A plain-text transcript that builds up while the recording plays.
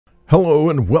Hello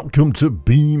and welcome to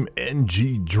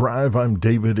BeamNG Drive. I'm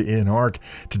davidinark.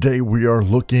 Today we are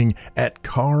looking at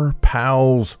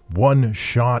CarPal's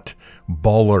one-shot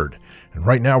Bollard. And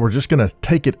right now we're just going to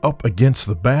take it up against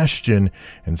the Bastion.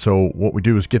 And so what we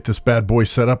do is get this bad boy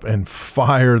set up and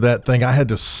fire that thing. I had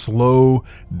to slow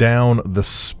down the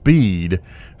speed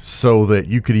so that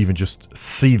you could even just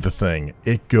see the thing.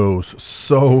 It goes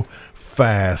so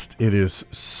fast. It is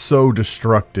so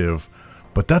destructive.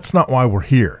 But that's not why we're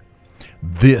here.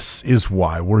 This is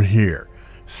why we're here.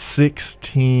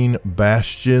 16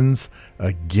 bastions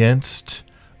against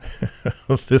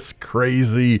this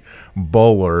crazy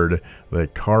Bollard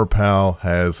that CarPal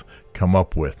has come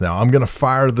up with. Now I'm going to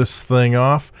fire this thing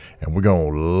off and we're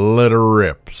going to let her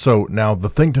rip. So now the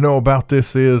thing to know about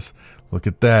this is, look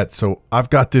at that. So I've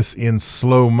got this in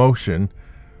slow motion.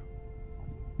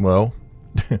 Well,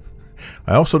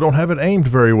 I also don't have it aimed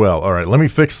very well. All right, let me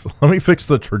fix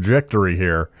the trajectory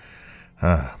here.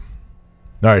 All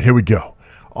right, here we go.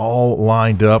 All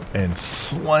lined up and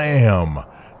slam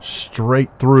straight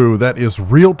through. That is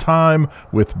real time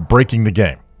with breaking the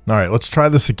game. All right, let's try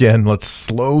this again. Let's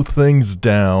slow things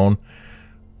down.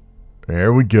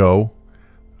 There we go.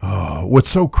 What's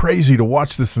so crazy to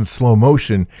watch this in slow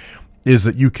motion is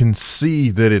that you can see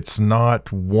that it's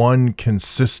not one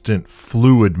consistent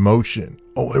fluid motion.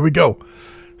 Oh, here we go.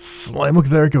 Slam, look,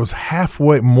 there it goes,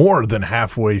 halfway, more than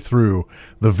halfway through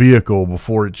the vehicle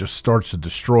before it just starts to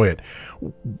destroy it.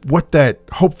 What that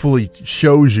hopefully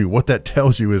shows you, what that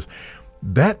tells you is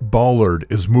that Bollard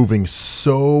is moving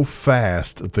so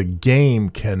fast that the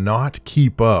game cannot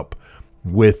keep up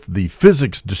with the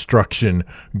physics destruction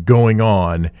going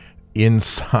on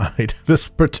inside this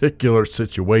particular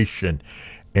situation.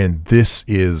 And this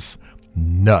is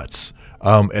nuts.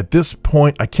 At this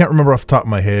point, I can't remember off the top of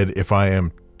my head if I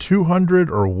am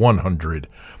 200 or 100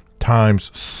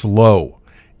 times slow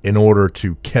in order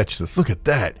to catch this. Look at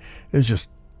that. It's just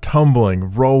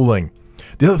tumbling, rolling.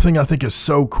 The other thing I think is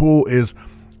so cool is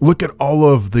look at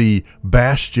all of the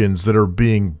bastions that are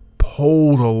being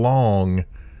pulled along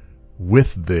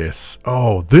with this.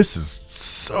 Oh, this is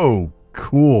so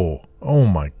cool. Oh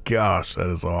my gosh, that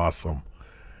is awesome.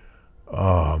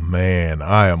 Oh man,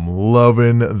 I am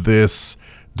loving this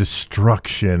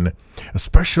destruction,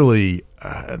 especially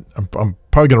I'm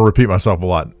probably going to repeat myself a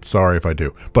lot. Sorry if I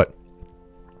do, but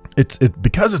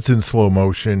because it's in slow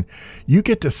motion, you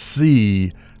get to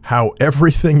see how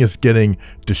everything is getting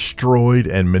destroyed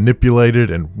and manipulated.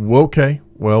 And okay,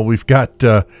 well, we've got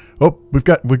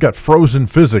frozen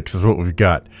physics is what we've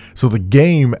got. So the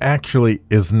game actually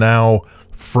is now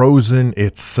frozen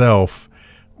itself.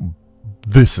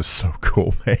 This is so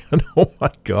cool, man. Oh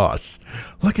my gosh,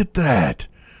 look at that.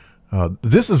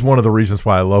 This is one of the reasons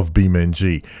why I love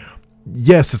BeamNG.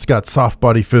 Yes, it's got soft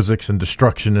body physics and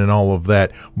destruction and all of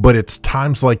that, but it's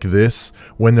times like this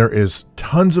when there is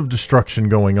tons of destruction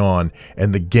going on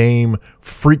and the game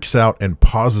freaks out and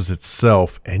pauses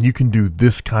itself and you can do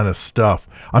this kind of stuff.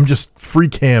 I'm just free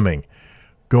camming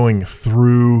going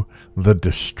through the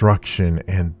destruction,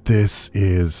 and this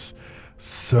is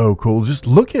so cool. Just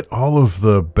look at all of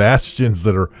the bastions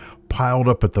that are piled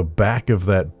up at the back of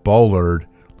that Bollard.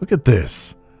 Look at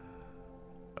this.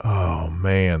 Oh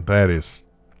man, that is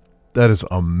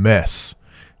a mess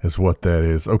is what that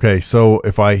is. Okay, so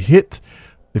if I hit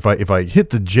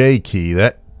the J key,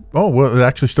 that, oh well, it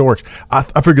actually still works.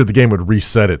 I figured the game would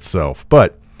reset itself,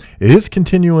 but it is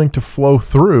continuing to flow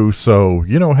through, so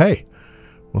you know, hey,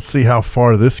 we'll see how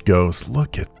far this goes.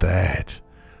 Look at that.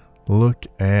 Look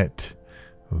at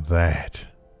that.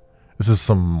 This is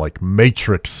some like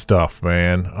Matrix stuff,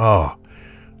 man. Oh,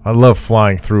 I love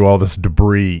flying through all this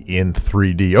debris in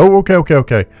 3D. Oh,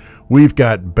 okay. We've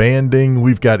got banding.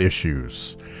 We've got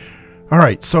issues. All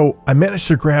right, so I managed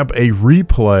to grab a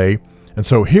replay, and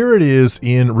so here it is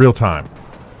in real time.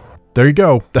 There you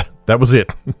go. That was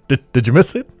it. Did you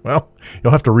miss it? Well,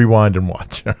 you'll have to rewind and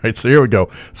watch. All right, so here we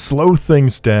go. Slow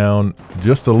things down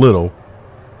just a little.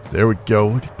 There we go.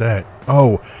 Look at that.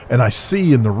 Oh, and I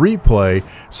see in the replay,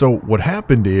 so what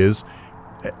happened is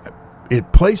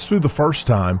it plays through the first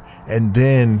time, and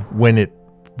then when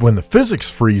the physics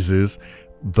freezes,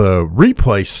 the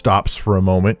replay stops for a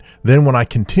moment. Then when I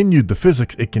continued the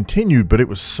physics, it continued, but it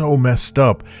was so messed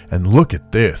up. And look at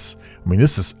this. I mean,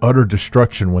 this is utter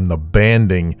destruction when the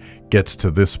banding gets to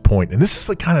this point. And this is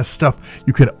the kind of stuff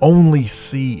you can only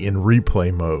see in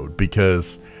replay mode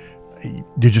because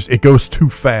it goes too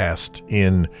fast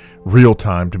in real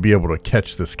time to be able to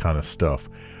catch this kind of stuff.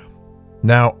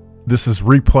 Now, this is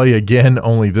replay again,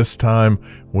 only this time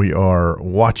we are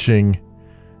watching.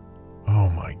 Oh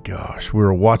my gosh, we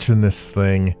were watching this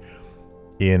thing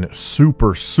in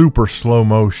super slow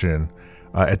motion.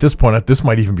 At this point, this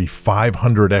might even be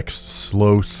 500x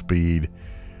slow speed.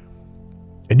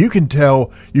 And you can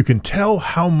tell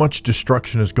how much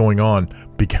destruction is going on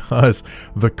because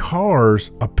the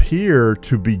cars appear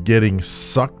to be getting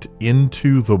sucked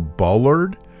into the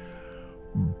Bollard,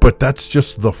 but that's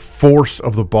just the force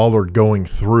of the Bollard going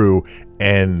through,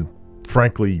 and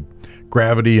frankly,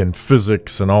 gravity and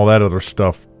physics and all that other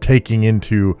stuff taking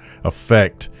into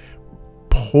effect,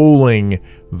 pulling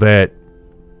that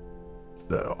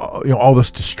all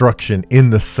this destruction in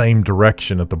the same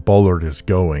direction that the Bollard is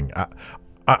going.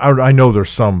 I know there's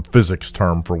some physics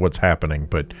term for what's happening,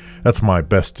 but that's my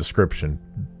best description.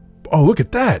 Oh, look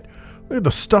at that. Look at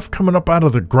the stuff coming up out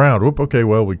of the ground. Whoop, okay,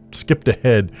 well, we skipped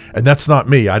ahead, and that's not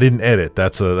me. I didn't edit.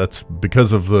 That's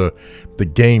because of the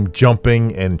game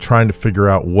jumping and trying to figure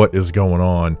out what is going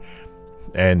on.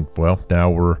 And, well, now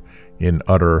we're in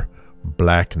utter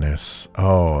blackness.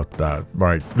 Oh,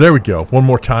 right. There we go. One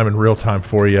more time in real time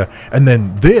for you. And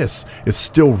then this is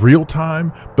still real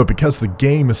time, but because the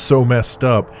game is so messed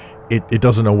up, it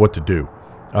doesn't know what to do.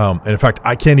 And in fact,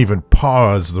 I can't even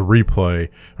pause the replay.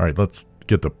 All right, let's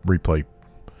get the replay.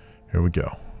 Here we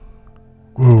go.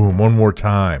 Boom. One more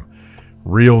time.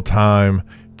 Real time.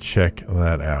 Check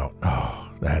that out. Oh,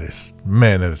 that is,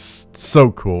 man, that is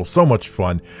so cool. So much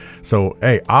fun. So,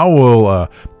 hey, I will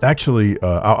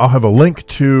I'll have a link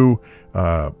to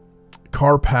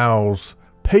CarPal's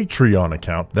Patreon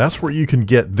account. That's where you can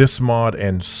get this mod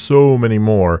and so many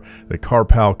more that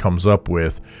CarPal comes up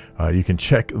with. You can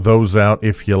check those out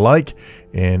if you like.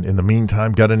 And in the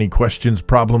meantime, got any questions,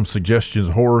 problems, suggestions,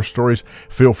 horror stories,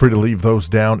 feel free to leave those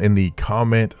down in the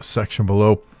comment section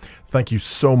below. Thank you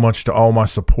so much to all my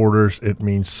supporters. It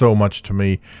means so much to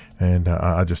me. And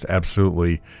I just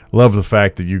absolutely love the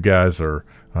fact that you guys are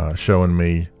showing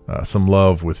me some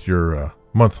love with your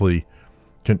monthly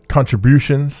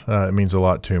contributions. It means a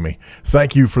lot to me.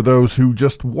 Thank you for those who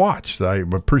just watched. I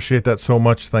appreciate that so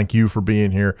much. Thank you for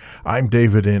being here. I'm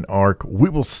davidinark. We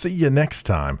will see you next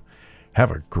time.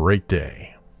 Have a great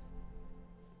day.